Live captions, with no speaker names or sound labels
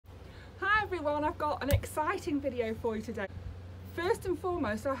everyone, I've got an exciting video for you today. First and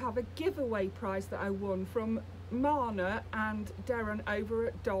foremost, I have a giveaway prize that I won from Marna and Darren over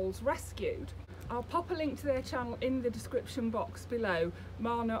at Dolls Rescued. I'll pop a link to their channel in the description box below.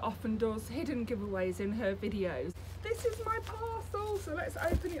 Marna often does hidden giveaways in her videos. This is my parcel, so let's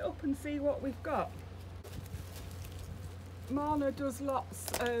open it up and see what we've got. Marna does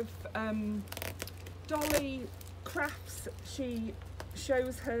lots of dolly crafts. She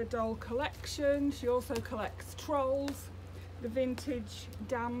shows her doll collection. She also collects trolls, the vintage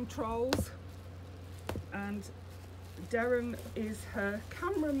Dam trolls, and Darren is her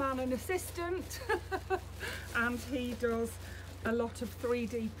cameraman and assistant and he does a lot of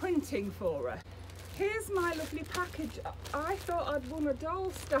 3D printing for her. Here's my lovely package. I thought I'd won a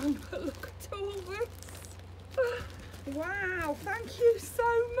doll stand, but look at all this. Wow, thank you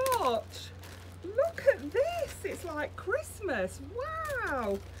so much. Look at this, it's like Christmas.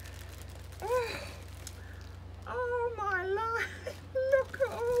 Wow. Oh my life, look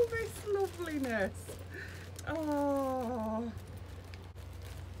at all this loveliness. Oh.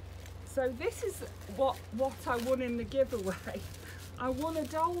 So this is what I won in the giveaway. I won a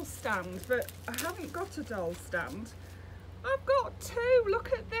doll stand, but I haven't got a doll stand. I've got two,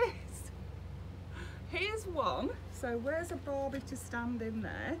 look at this. Here's one, so where's a Barbie to stand in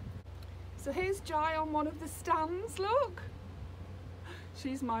there? So here's Jai on one of the stands, look.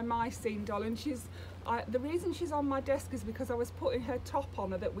 She's my Mycene doll, and the reason she's on my desk is because I was putting her top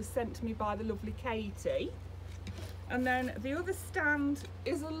on her that was sent to me by the lovely Katie. And then the other stand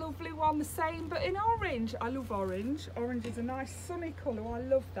is a lovely one, the same but in orange. I love orange. Orange is a nice sunny colour, I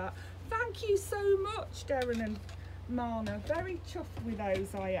love that. Thank you so much, Darren and Marna. Very chuffed with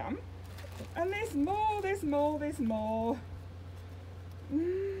those, I am. And there's more, there's more, there's more.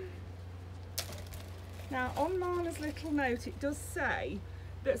 Now on Marna's little note it does say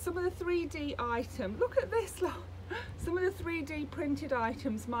that some of the 3D items, look at this lot, some of the 3D printed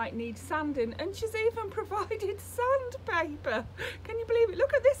items might need sanding, and she's even provided sandpaper. Can you believe it?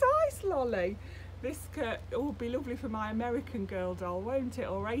 Look at this ice lolly. This will be lovely for my American Girl doll, won't it?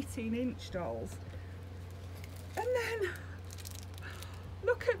 Or 18-inch dolls. And then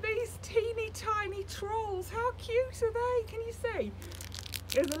look at these teeny tiny trolls. How cute are they? Can you see?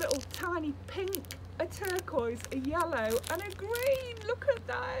 There's a little tiny pink, a turquoise, a yellow and a green. Look at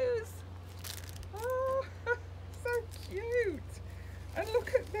those. Oh, so cute. And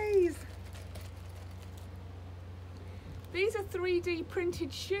look at these. These are 3D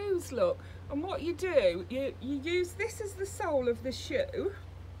printed shoes, look. And what you do, you use this as the sole of the shoe,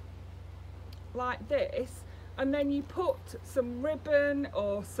 like this, and then you put some ribbon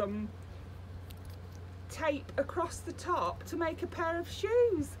or some tape across the top to make a pair of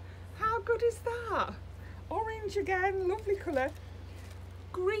shoes. How good is that? Orange again, lovely colour.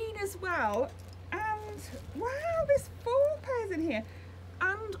 Green as well. And wow, there's 4 pairs in here.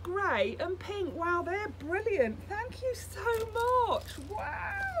 And grey and pink. Wow, they're brilliant. Thank you so much.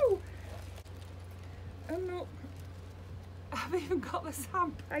 Wow. And look, I've even got the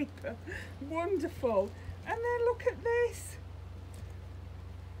sandpaper. Wonderful. And then look at this.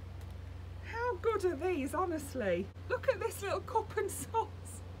 How good are these, honestly? Look at this little cup and sauce.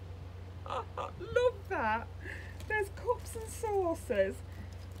 Love that. There's cups and saucers.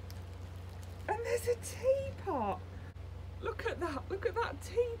 And there's a teapot. Look at that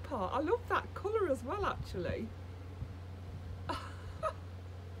teapot. I love that colour as well, actually.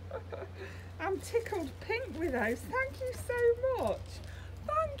 I'm tickled pink with those. Thank you so much.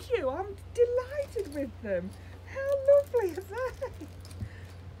 Thank you. I'm delighted with them. How lovely are they?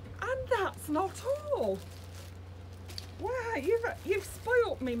 And that's not all. Wow, you've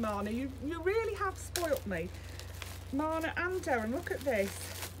spoilt me, Marna. You really have spoilt me. Marna and Darren, look at this.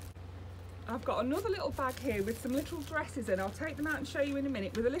 I've got another little bag here with some little dresses in. I'll take them out and show you in a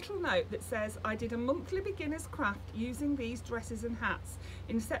minute, with a little note that says, I did a monthly beginner's craft using these dresses and hats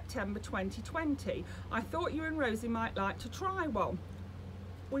in September 2020. I thought you and Rosie might like to try one.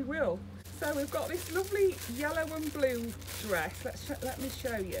 We will. So we've got this lovely yellow and blue dress. Let me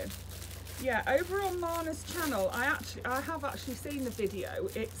show you. Yeah, over on Marna's channel, I have actually seen the video.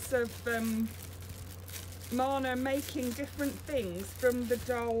 It's of Marna making different things from the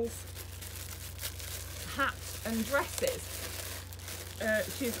dolls' hats and dresses.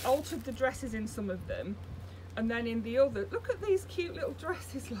 She's altered the dresses in some of them, and then in the other, look at these cute little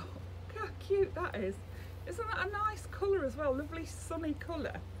dresses. Look how cute that is. Isn't that a nice colour as well? Lovely sunny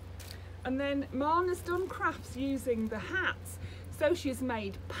colour. And then Marna's done crafts using the hats. So she's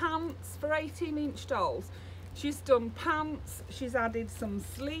made pants for 18-inch dolls. She's done pants, she's added some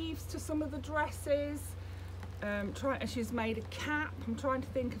sleeves to some of the dresses. She's made a cap. I'm trying to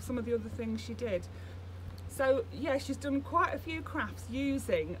think of some of the other things she did. So yeah, she's done quite a few crafts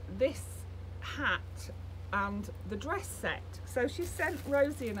using this hat and the dress set. So she sent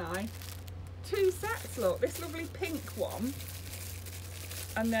Rosie and I 2 sets. Look, this lovely pink one,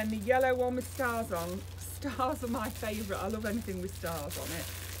 and then the yellow one with stars on. Stars are my favourite. I love anything with stars on it.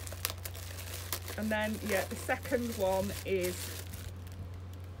 And then yeah, the second one is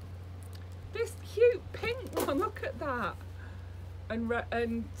this cute pink one. Look at that.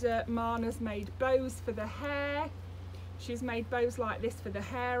 And Marna's made bows for the hair. She's made bows like this for the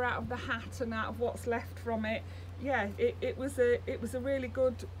hair out of the hat and out of what's left from it. Yeah, it was a really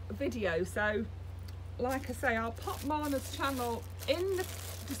good video. So like I say, I'll pop Marna's channel in the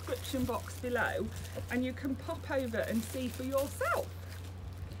description box below and you can pop over and see for yourself.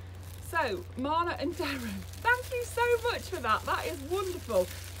 So Marna and Darren, thank you so much for that. That is wonderful.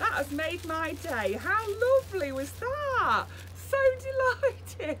 That has made my day. How lovely was that? So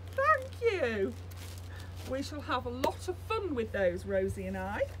delighted. Thank you. We shall have a lot of fun with those, Rosie and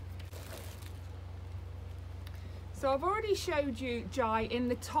I. So I've already showed you Jai in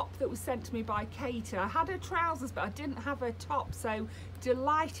the top that was sent to me by Katie. I had her trousers, but I didn't have her top, so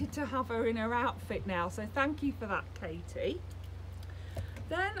delighted to have her in her outfit now. So thank you for that, Katie.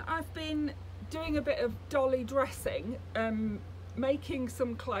 Then I've been doing a bit of dolly dressing, making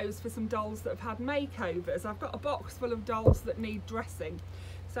some clothes for some dolls that have had makeovers. I've got a box full of dolls that need dressing.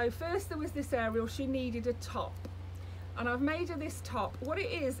 So first there was this Ariel. She needed a top, and I've made her this top. What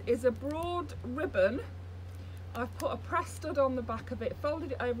it is a broad ribbon. I've put a press stud on the back of it,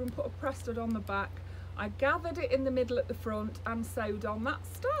 folded it over and put a press stud on the back. I gathered it in the middle at the front and sewed on that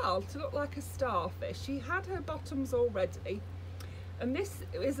style to look like a starfish. She had her bottoms already, and this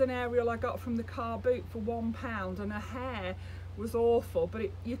is an Ariel I got from the car boot for £1, and her hair was awful,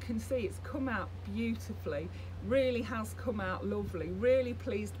 but you can see it's come out beautifully. Really has come out lovely. Really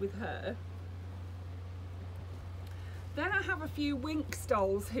pleased with her. Then I have a few Winx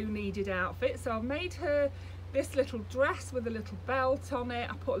dolls who needed outfits, so I've made her this little dress with a little belt on it.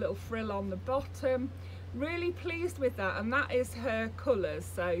 I put a little frill on the bottom. Really pleased with that, and that is her colours,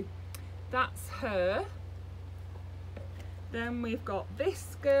 so that's her. Then we've got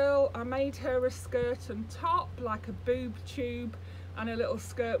this girl. I made her a skirt and top, like a boob tube, and a little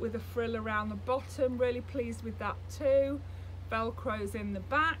skirt with a frill around the bottom. Really pleased with that too. Velcro's in the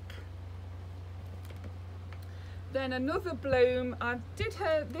back. Then another Bloom. I did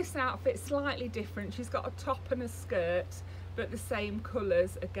her this outfit slightly different. She's got a top and a skirt, but the same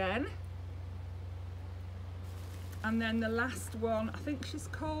colours again. And then the last one, I think she's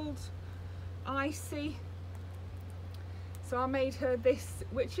called Icy. So I made her this,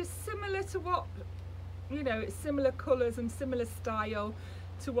 which is similar to what, you know, it's similar colours and similar style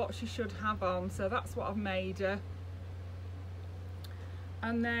to what she should have on. So that's what I've made her.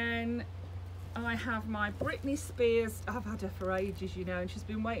 And then I have my Britney Spears. I've had her for ages, you know, and she's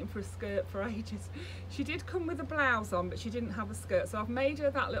been waiting for a skirt for ages. She did come with a blouse on, but she didn't have a skirt. So I've made her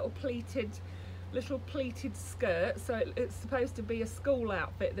that little pleated skirt. So it's supposed to be a school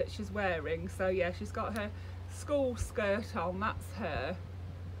outfit that she's wearing. So yeah, she's got her school skirt on, that's her.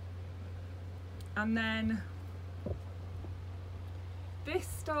 And then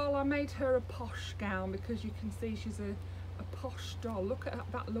this doll, I made her a posh gown because you can see she's a posh doll. Look at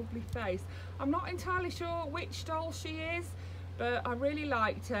that lovely face. I'm not entirely sure which doll she is, but I really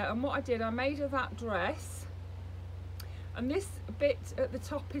liked her. And what I did, I made her that dress, and this bit at the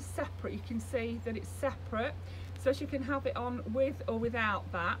top is separate. You can see that it's separate, so she can have it on with or without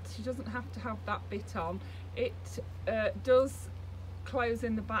that. She doesn't have to have that bit on. It does close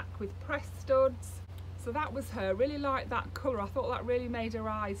in the back with press studs. So that was her. Really liked that colour. I thought that really made her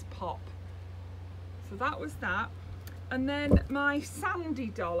eyes pop. So that was that. And then my Sandy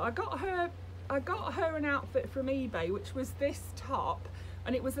doll, I got her an outfit from eBay, which was this top,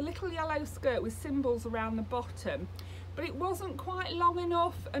 and it was a little yellow skirt with symbols around the bottom, but it wasn't quite long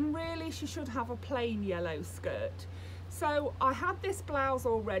enough, and really she should have a plain yellow skirt. So I had this blouse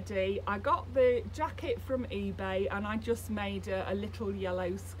already. I got the jacket from eBay, and I just made a little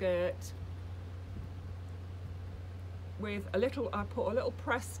yellow skirt with a little, I put a little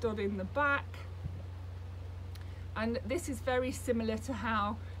press stud in the back. And this is very similar to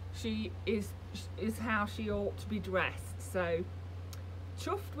how she is how she ought to be dressed. So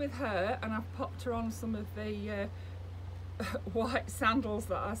chuffed with her, and I've popped her on some of the white sandals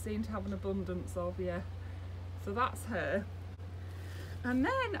that I seem to have an abundance of. Yeah, so that's her. And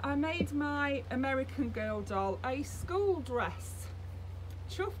then I made my American Girl doll a school dress.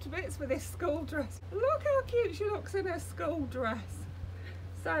 Chuffed to bits with this school dress. Look how cute she looks in her school dress.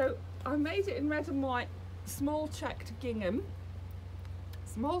 So I made it in red and white small checked gingham,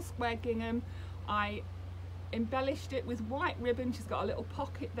 small square gingham. I embellished it with white ribbon. She's got a little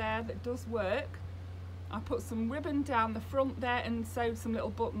pocket there that does work. I put some ribbon down the front there and sewed some little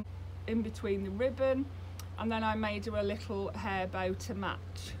buttons in between the ribbon, and then I made her a little hair bow to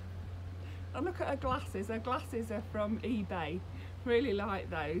match. And look at her glasses. Her glasses are from eBay. Really like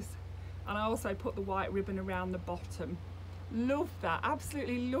those. And I also put the white ribbon around the bottom. Love that,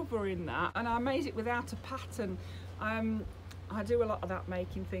 absolutely love her in that. And I made it without a pattern. I do a lot of that,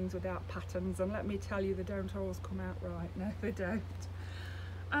 making things without patterns, and let me tell you, they don't always come out right. No, they don't.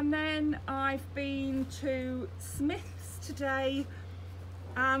 And then I've been to Smith's today,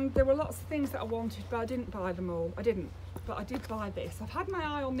 and there were lots of things that I wanted, but I didn't buy them all. I didn't, but I did buy this. I've had my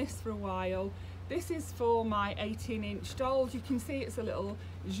eye on this for a while. This is for my 18-inch dolls. You can see it's a little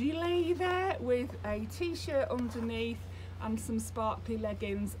gilet there with a t-shirt underneath and some sparkly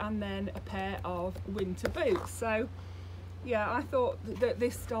leggings, and then a pair of winter boots. So yeah, I thought that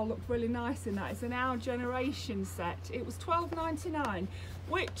this doll looked really nice in that. It's an Our Generation set. It was $12.99,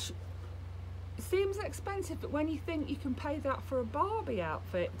 which seems expensive, but when you think you can pay that for a Barbie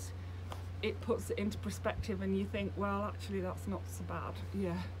outfit, it puts it into perspective, and you think, well, actually that's not so bad.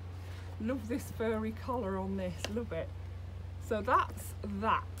 Yeah, love this furry collar on this, love it. So that's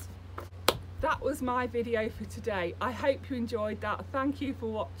that. That was my video for today. I hope you enjoyed that. Thank you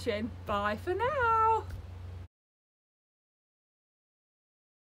for watching. Bye for now.